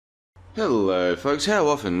Hello, folks. How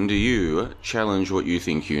often do you challenge what you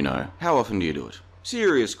think you know? How often do you do it?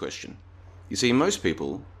 Serious question. You see, most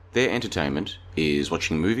people, their entertainment is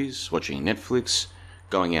watching movies, watching Netflix,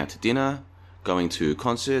 going out to dinner, going to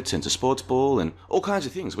concerts and to sports ball and all kinds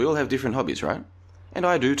of things. We all have different hobbies, right? And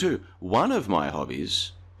I do too. One of my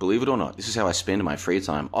hobbies, believe it or not, this is how I spend my free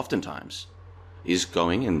time oftentimes, is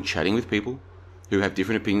going and chatting with people who have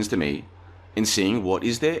different opinions to me and seeing what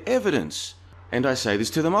is their evidence. And I say this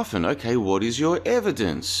to them often. Okay, what is your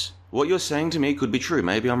evidence? What you're saying to me could be true.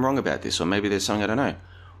 Maybe I'm wrong about this, or maybe there's something I don't know.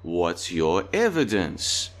 What's your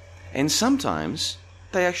evidence? And sometimes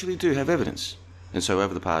they actually do have evidence. And so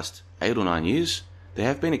over the past 8 or 9 years, there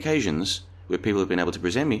have been occasions where people have been able to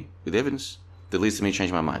present me with evidence that leads to me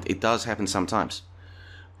changing my mind. It does happen sometimes.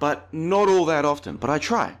 But not all that often. But I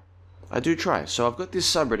try. I do try. So I've got this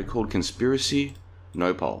subreddit called Conspiracy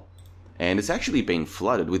No Poll. And it's actually been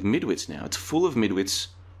flooded with midwits now. It's full of midwits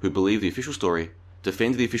who believe the official story,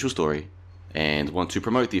 defend the official story, and want to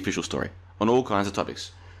promote the official story on all kinds of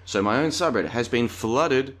topics. So my own subreddit has been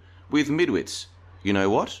flooded with midwits. You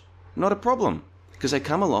know what? Not a problem. Because they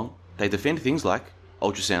come along, they defend things like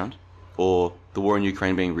ultrasound, or the war in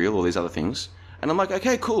Ukraine being real, or these other things. And I'm like,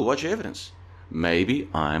 okay, cool, what's your evidence? Maybe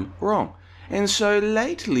I'm wrong. And so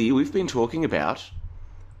lately we've been talking about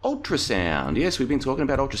ultrasound. Yes, we've been talking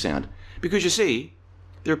about ultrasound. Because you see,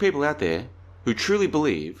 there are people out there who truly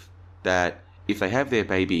believe that if they have their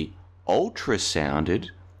baby ultrasounded,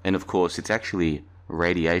 and of course it's actually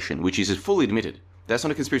radiation, which is fully admitted. That's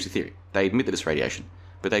not a conspiracy theory. They admit that it's radiation,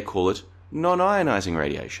 but they call it non-ionizing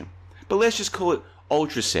radiation. But let's just call it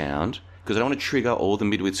ultrasound, because I don't want to trigger all the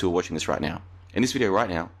midwits who are watching this right now. And this video right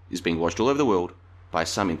now is being watched all over the world by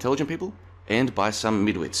some intelligent people and by some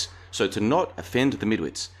midwits. So to not offend the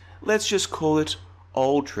midwits, let's just call it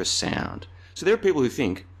ultrasound. So there are people who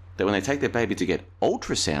think that when they take their baby to get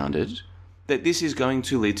ultrasounded, that this is going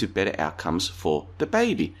to lead to better outcomes for the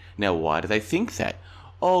baby. Now, why do they think that?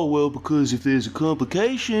 Oh, well, because if there's a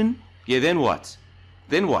complication... Yeah, then what?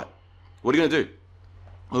 Then what? What are you going to do?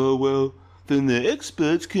 Oh, well, then the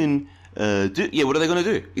experts can do... Yeah, what are they going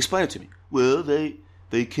to do? Explain it to me. Well,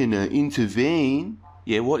 they can intervene.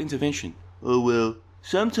 Yeah, what intervention? Oh, well,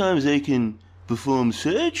 sometimes they can perform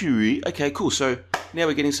surgery. Okay, cool. So now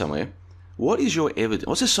we're getting somewhere. What is your evidence?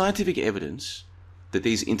 What's the scientific evidence that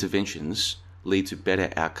these interventions lead to better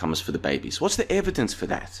outcomes for the babies? What's the evidence for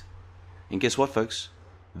that? And guess what, folks?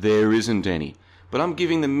 There isn't any. But I'm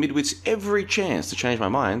giving the midwits every chance to change my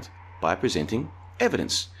mind by presenting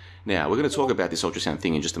evidence. Now, we're going to talk about this ultrasound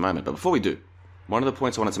thing in just a moment. But before we do, one of the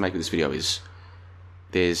points I wanted to make with this video is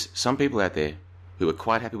there's some people out there who are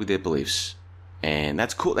quite happy with their beliefs. And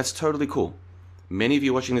that's cool. That's totally cool. Many of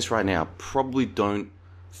you watching this right now probably don't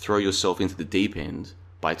throw yourself into the deep end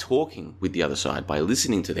by talking with the other side, by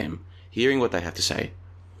listening to them, hearing what they have to say.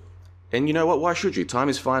 And you know what? Why should you? Time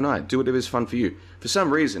is finite. Do whatever is fun for you. For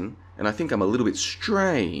some reason, and I think I'm a little bit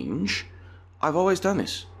strange, I've always done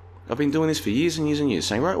this. I've been doing this for years and years and years,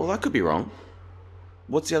 saying, right, well, I could be wrong.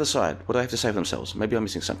 What's the other side? What do they have to say for themselves? Maybe I'm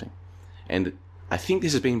missing something. And I think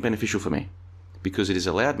this has been beneficial for me because it has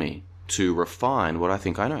allowed me to refine what I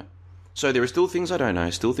think I know. So there are still things I don't know,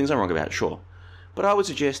 still things I'm wrong about, sure. But I would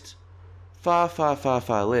suggest far, far, far,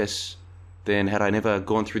 far less than had I never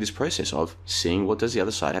gone through this process of seeing what does the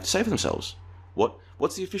other side have to say for themselves.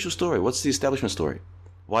 What's the official story? What's the establishment story?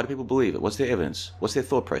 Why do people believe it? What's their evidence? What's their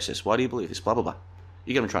thought process? Why do you believe this? Blah, blah, blah.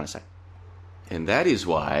 You get what I'm trying to say. And that is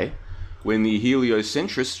why, when the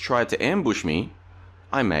heliocentrists tried to ambush me,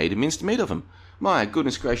 I made minced meat of them. My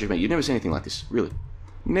goodness gracious, mate, you've never seen anything like this, really.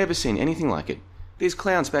 Never seen anything like it. These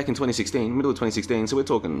clowns back in 2016, middle of 2016, so we're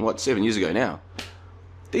talking, 7 years ago now.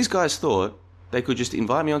 These guys thought they could just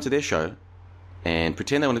invite me onto their show and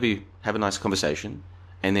pretend they want to have a nice conversation,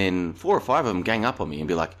 and then 4 or 5 of them gang up on me and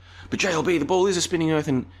be like, but JLB, the ball is a spinning earth,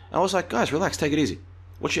 and I was like, guys, relax, take it easy.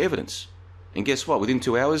 What's your evidence? And guess what? Within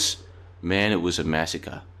 2 hours, man, it was a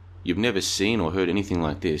massacre. You've never seen or heard anything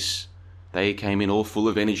like this. They came in all full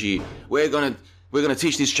of energy. We're gonna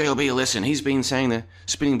teach this JLB a lesson. He's been saying the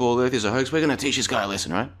spinning ball earth is a hoax. We're gonna teach this guy a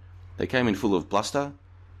lesson, right? They came in full of bluster.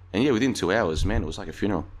 And yeah, within 2 hours, man, it was like a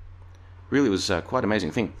funeral. Really was quite an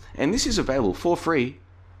amazing thing. And this is available for free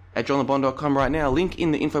at johnlebon.com right now. Link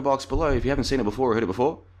in the info box below. If you haven't seen it before or heard it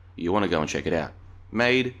before, you want to go and check it out.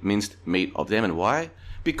 Made minced meat of them. And why?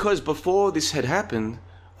 Because before this had happened,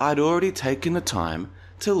 I'd already taken the time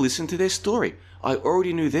to listen to their story. I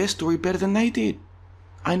already knew their story better than they did.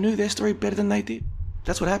 I knew their story better than they did.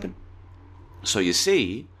 That's what happened. So you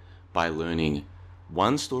see, by learning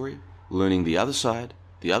one story, learning the other side,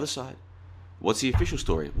 what's the official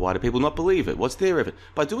story? Why do people not believe it? What's their evidence?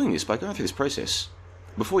 By doing this, by going through this process,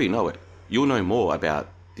 before you know it, you'll know more about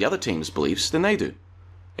the other team's beliefs than they do.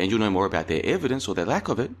 And you'll know more about their evidence or their lack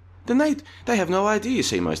of it than they have no idea, you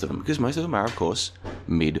see, most of them, because most of them are, of course,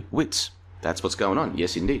 midwits. That's what's going on.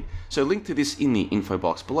 Yes, indeed. So link to this in the info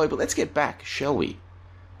box below, but let's get back, shall we,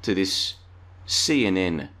 to this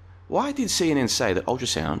CNN. Why did CNN say that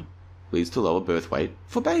ultrasound leads to lower birth weight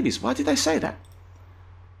for babies? Why did they say that?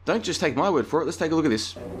 Don't just take my word for it. Let's take a look at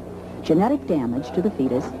this. Genetic damage to the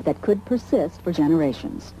fetus that could persist for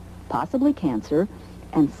generations, possibly cancer,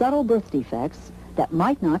 and subtle birth defects that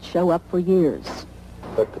might not show up for years.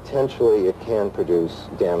 But potentially it can produce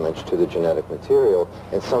damage to the genetic material,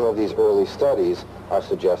 and some of these early studies are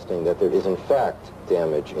suggesting that there is in fact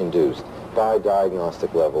damage induced by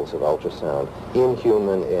diagnostic levels of ultrasound in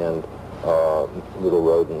human and little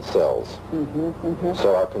rodent cells.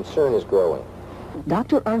 So our concern is growing.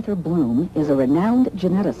 Dr. Arthur Bloom is a renowned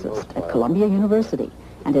geneticist at Columbia University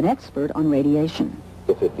and an expert on radiation.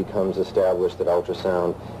 If it becomes established that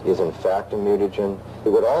ultrasound is in fact a mutagen, it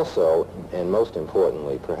would also, and most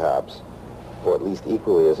importantly perhaps, or at least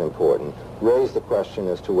equally as important, raise the question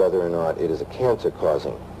as to whether or not it is a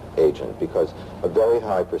cancer-causing agent, because a very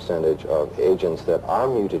high percentage of agents that are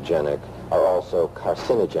mutagenic are also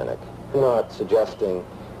carcinogenic. I'm not suggesting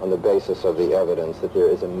on the basis of the evidence that there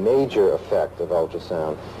is a major effect of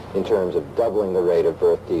ultrasound in terms of doubling the rate of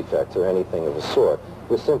birth defects or anything of the sort.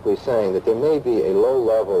 We're simply saying that there may be a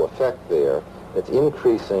low-level effect there that's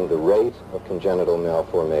increasing the rate of congenital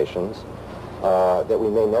malformations that we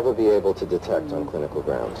may never be able to detect on clinical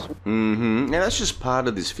grounds. Now that's just part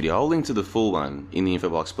of this video. I'll link to the full one in the info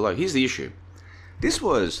box below. Here's the issue. This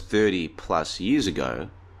was 30 plus years ago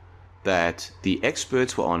that the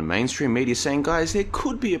experts were on mainstream media saying, guys, there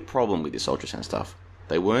could be a problem with this ultrasound stuff.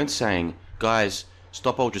 They weren't saying, guys,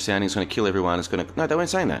 stop ultrasounding, it's going to kill everyone, it's going to... No, they weren't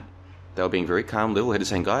saying that. They were being very calm, level-headed,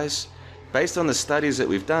 saying, guys, based on the studies that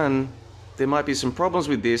we've done, there might be some problems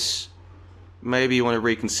with this. Maybe you want to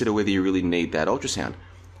reconsider whether you really need that ultrasound.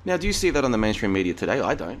 Now, do you see that on the mainstream media today?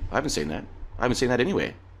 I don't. I haven't seen that. I haven't seen that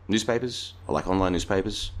anywhere. Newspapers, I like online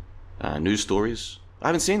newspapers, news stories. I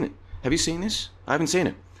haven't seen it. Have you seen this? I haven't seen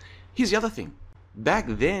it. Here's the other thing. Back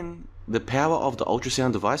then, the power of the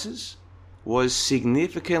ultrasound devices was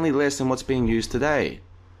significantly less than what's being used today.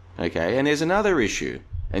 Okay, and there's another issue,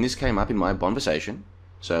 and this came up in my conversation.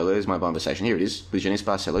 So there's my conversation. Here it is, with Janice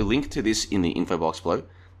Barcelo. Link to this in the info box below.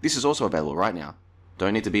 This is also available right now.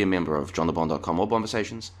 Don't need to be a member of johnthebond.com or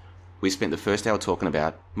Conversations. We spent the first hour talking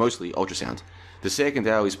about mostly ultrasound. The second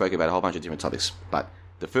hour we spoke about a whole bunch of different topics. But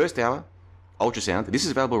the first hour, ultrasound, this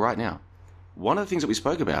is available right now. One of the things that we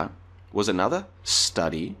spoke about was another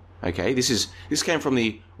study. Okay, this came from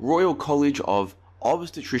the Royal College of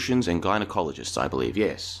Obstetricians and Gynecologists, I believe.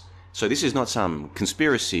 Yes. So this is not some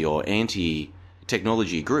conspiracy or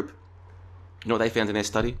anti-technology group. You know what they found in their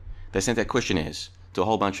study? They sent out questionnaires to a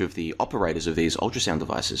whole bunch of the operators of these ultrasound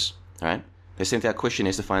devices. All right? They sent out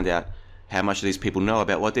questionnaires to find out how much of these people know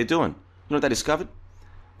about what they're doing. You know what they discovered?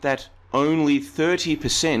 That only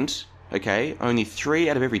 30%, okay, only 3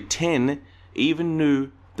 out of every 10 even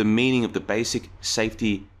knew the meaning of the basic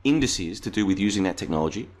safety indices to do with using that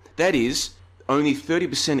technology. That is, only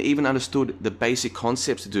 30% even understood the basic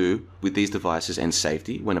concepts to do with these devices and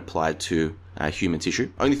safety when applied to human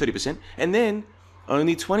tissue. Only 30%. And then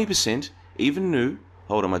only 20% even knew...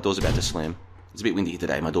 Hold on, my door's about to slam. It's a bit windy here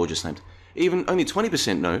today. My door just slammed. Only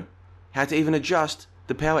 20% know how to even adjust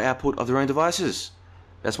the power output of their own devices.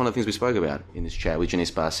 That's one of the things we spoke about in this chat with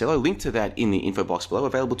Janice Barcelo. Link to that in the info box below,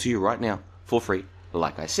 available to you right now for free,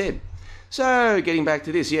 like I said. So, getting back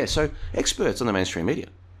to this, so experts on the mainstream media,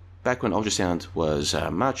 back when ultrasound was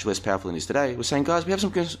much less powerful than it is today, were saying, guys, we have a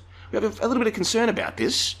little bit of concern about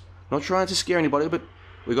this. Not trying to scare anybody, but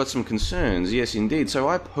we got some concerns, yes indeed. So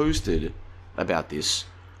I posted about this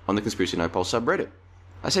on the Conspiracy No Pulse subreddit.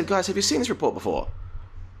 I said, guys, have you seen this report before?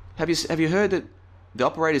 Have you heard that the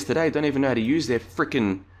operators today don't even know how to use their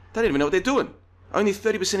frickin'... They don't even know what they're doing. Only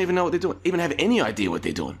 30% even know what they're doing, even have any idea what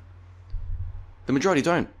they're doing. The majority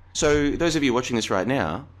don't. So those of you watching this right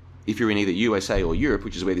now, if you're in either USA or Europe,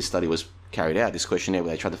 which is where this study was carried out, this questionnaire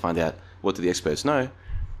where they tried to find out what do the experts know,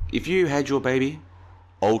 if you had your baby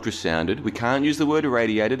ultrasounded, we can't use the word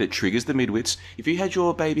irradiated, it triggers the midwits. If you had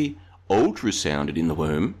your baby ultrasounded in the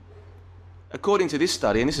womb, according to this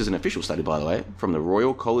study, and this is an official study by the way, from the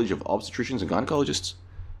Royal College of Obstetricians and Gynecologists,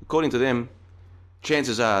 according to them,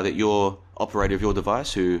 chances are that your operator of your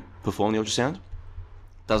device who performed the ultrasound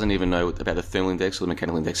doesn't even know about the thermal index or the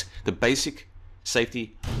mechanical index. The basic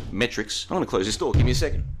safety metrics. I'm going to close this door. Give me a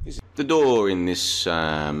second. The door in this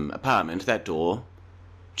apartment, that door,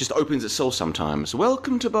 just opens itself sometimes.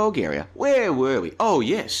 Welcome to Bulgaria. Where were we? Oh,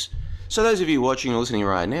 yes. So those of you watching or listening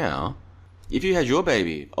right now, if you had your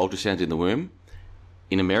baby ultrasounded in the womb,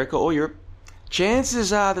 in America or Europe,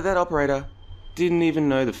 chances are that that operator didn't even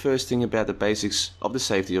know the first thing about the basics of the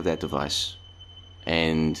safety of that device.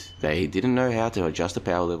 And they didn't know how to adjust the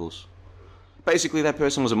power levels. Basically, that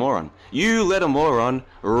person was a moron. You let a moron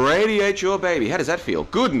radiate your baby. How does that feel?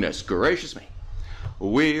 Goodness gracious me.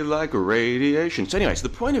 We like radiation. So anyways, the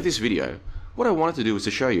point of this video, what I wanted to do was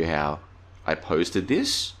to show you how I posted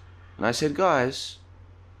this. And I said, guys,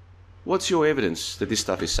 what's your evidence that this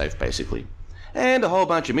stuff is safe, basically? And a whole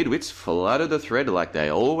bunch of midwits flooded the thread like they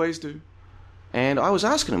always do. And I was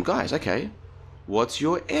asking them, guys, okay, what's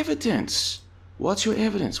your evidence? What's your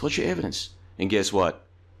evidence? What's your evidence? And guess what?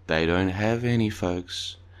 They don't have any,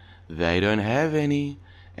 folks. They don't have any.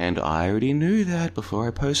 And I already knew that before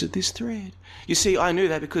I posted this thread. You see, I knew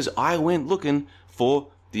that because I went looking for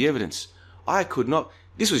the evidence. I could not,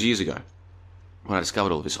 this was years ago when I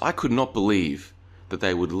discovered all of this, I could not believe that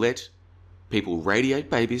they would let people radiate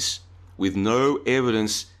babies with no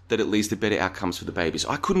evidence that it leads to better outcomes for the babies.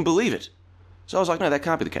 I couldn't believe it. So I was like, no, that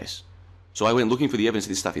can't be the case. So I went looking for the evidence that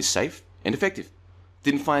this stuff is safe and effective.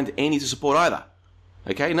 Didn't find any to support either.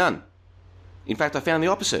 Okay, none. In fact, I found the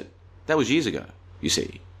opposite. That was years ago, you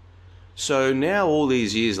see. So now, all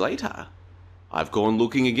these years later, I've gone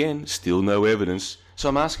looking again, still no evidence. So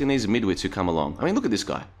I'm asking these midwits who come along. I mean, look at this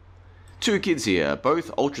guy. 2 kids here,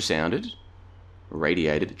 both ultrasounded,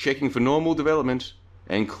 radiated, checking for normal development,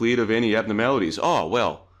 and cleared of any abnormalities. Oh,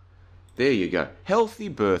 well, there you go. Healthy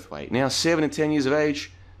birth weight. Now 7 and 10 years of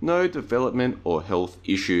age, no development or health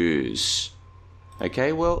issues.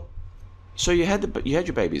 Okay, well, so you had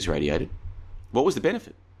your babies radiated. What was the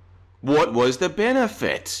benefit? What was the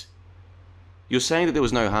benefit? You're saying that there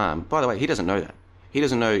was no harm. By the way, he doesn't know that. He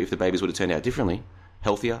doesn't know if the babies would have turned out differently,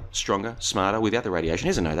 healthier, stronger, smarter, without the radiation. He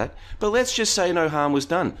doesn't know that. But let's just say no harm was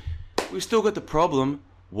done. We've still got the problem.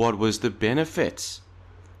 What was the benefit?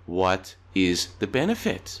 What is the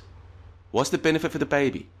benefit? What's the benefit for the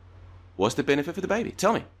baby? What's the benefit for the baby?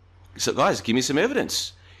 Tell me. So guys, give me some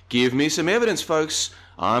evidence. Give me some evidence, folks.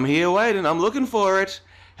 I'm here waiting. I'm looking for it.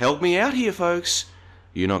 Help me out here, folks.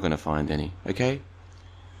 You're not going to find any, okay?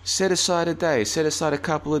 Set aside a day. Set aside a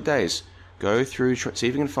couple of days. Go through, see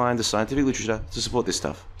if you can find the scientific literature to support this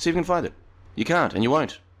stuff. See if you can find it. You can't, and you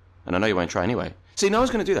won't. And I know you won't try anyway. See, no one's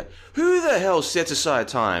going to do that. Who the hell sets aside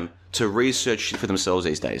time to research shit for themselves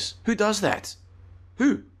these days? Who does that?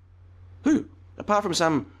 Who? Who? Apart from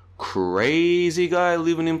some crazy guy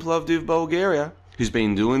living in Plovdiv, Bulgaria, who's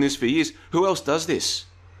been doing this for years. Who else does this?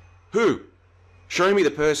 Who? Show me the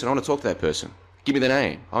person. I want to talk to that person. Give me the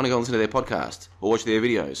name. I want to go listen to their podcast or watch their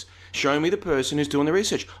videos. Show me the person who's doing the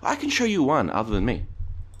research. I can show you one other than me.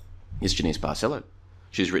 It's Janice Barcelo.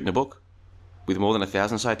 She's written a book with more than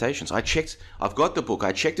 1,000 citations. I've got the book.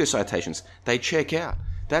 I checked her citations. They check out.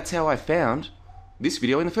 That's how I found this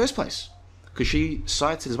video in the first place. Because she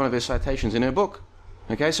cites it as one of her citations in her book.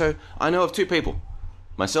 Okay, so I know of 2 people.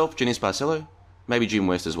 Myself, Janice Barcelo, maybe Jim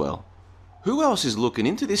West as well. Who else is looking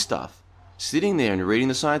into this stuff? Sitting there and reading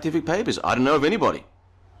the scientific papers? I don't know of anybody.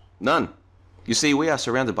 None. You see, we're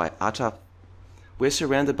surrounded by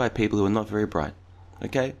people who are not very bright.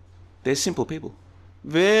 Okay? They're simple people.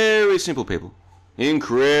 Very simple people.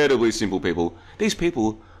 Incredibly simple people. These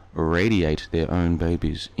people radiate their own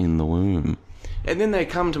babies in the womb. And then they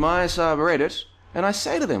come to my subreddit, and I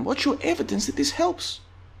say to them, what's your evidence that this helps?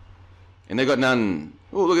 And they got none.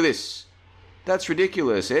 Oh, look at this. That's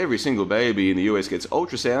ridiculous. Every single baby in the US gets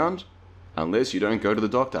ultrasound, unless you don't go to the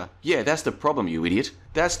doctor. Yeah, that's the problem, you idiot.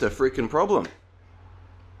 That's the freaking problem.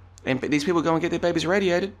 And these people go and get their babies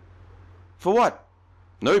radiated. For what?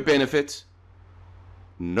 No benefit.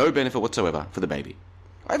 No benefit whatsoever for the baby.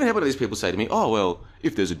 I even had one of these people say to me, oh, well,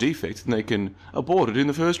 if there's a defect, then they can abort it in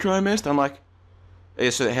the first trimester. I'm like,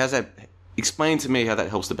 yeah, so how's that? Explain to me how that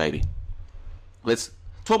helps the baby. Let's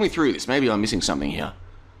talk me through this. Maybe I'm missing something here.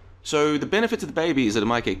 So the benefit to the baby is that it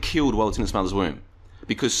might get killed while it's in its mother's womb.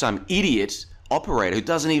 Because some idiot operator who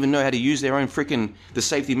doesn't even know how to use their own the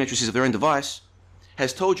safety matrices of their own device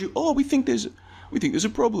has told you, oh, we think there's a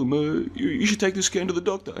problem. You should take this scan to the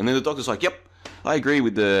doctor. And then the doctor's like, yep, I agree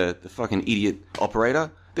with the fucking idiot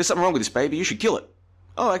operator. There's something wrong with this baby. You should kill it.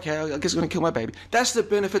 Oh, okay, I guess I'm going to kill my baby. That's the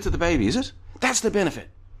benefit to the baby, is it? That's the benefit.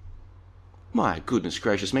 My goodness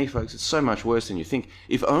gracious me, folks. It's so much worse than you think.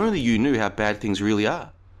 If only you knew how bad things really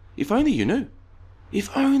are. If only you knew.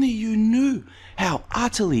 If only you knew how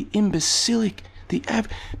utterly imbecilic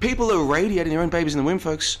people are radiating their own babies in the womb,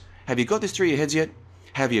 folks. Have you got this through your heads yet?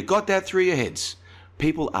 Have you got that through your heads?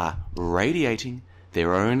 People are radiating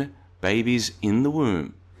their own babies in the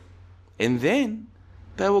womb. And then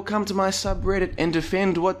They will come to my subreddit and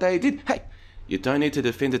defend what they did. Hey, you don't need to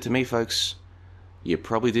defend it to me, folks. You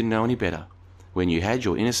probably didn't know any better. When you had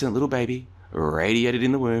your innocent little baby radiated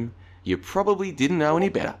in the womb, you probably didn't know any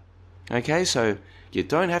better. Okay, so you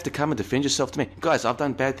don't have to come and defend yourself to me. Guys, I've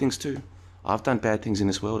done bad things too. I've done bad things in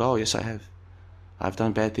this world. Oh, yes, I have. I've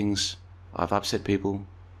done bad things. I've upset people.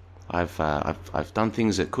 I've done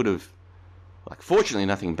things that could have, like, fortunately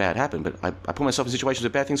nothing bad happened, but I put myself in situations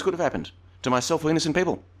where bad things could have happened to myself or innocent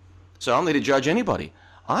people. So I'm not here to judge anybody.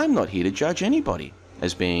 I'm not here to judge anybody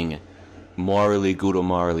as being morally good or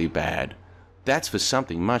morally bad. That's for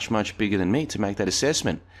something much, much bigger than me to make that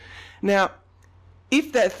assessment. Now,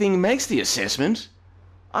 if that thing makes the assessment,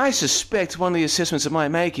 I suspect one of the assessments it might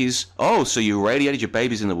make is, oh, so you radiated your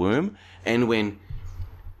babies in the womb, and when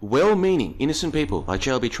well-meaning, innocent people like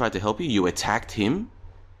JLB tried to help you, you attacked him?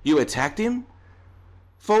 You attacked him?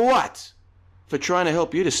 For what? For trying to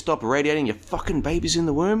help you to stop radiating your fucking babies in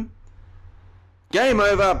the womb? Game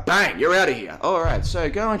over, bang, you're out of here. Alright, so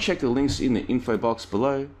go and check the links in the info box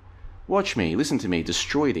below. Watch me, listen to me,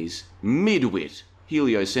 destroy these midwit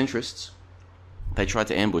heliocentrists. They tried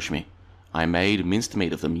to ambush me. I made minced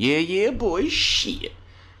meat of them. Yeah, boy, shit.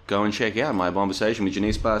 Go and check out my conversation with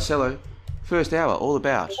Janice Barcelo. First hour, all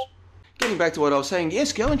about. Getting back to what I was saying,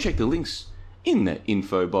 yes, go and check the links in the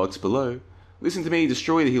info box below. Listen to me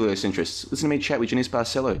destroy the heliocentrists. Listen to me chat with Janice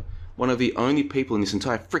Barcelo, one of the only people in this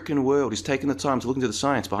entire frickin' world who's taken the time to look into the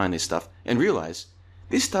science behind this stuff and realize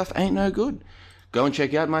this stuff ain't no good. Go and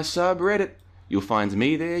check out my subreddit. You'll find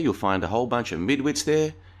me there, you'll find a whole bunch of midwits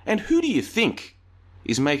there. And who do you think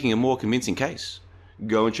is making a more convincing case?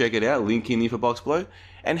 Go and check it out, link in the info box below,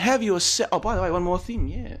 and have yourself... Oh, by the way, one more thing,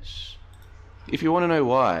 yes. If you want to know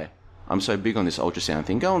why I'm so big on this ultrasound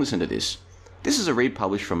thing, go and listen to this. This is a read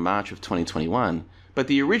published from March of 2021, but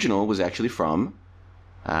the original was actually from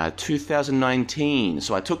 2019.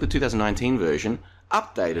 So I took the 2019 version,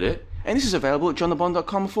 updated it, and this is available at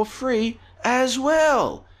johnthebond.com for free as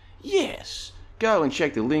well. Yes, go and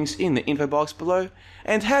check the links in the info box below,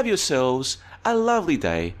 and have yourselves a lovely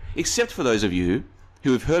day, except for those of you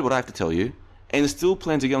who have heard what I have to tell you, and still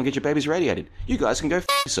plan to go and get your babies radiated. You guys can go f***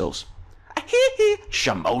 yourselves.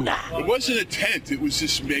 Shamona. It wasn't a tent, it was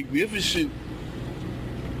this magnificent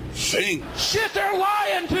thing. Shit, they're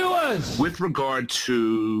lying to us! With regard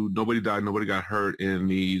to nobody died, nobody got hurt in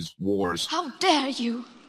these wars. How dare you?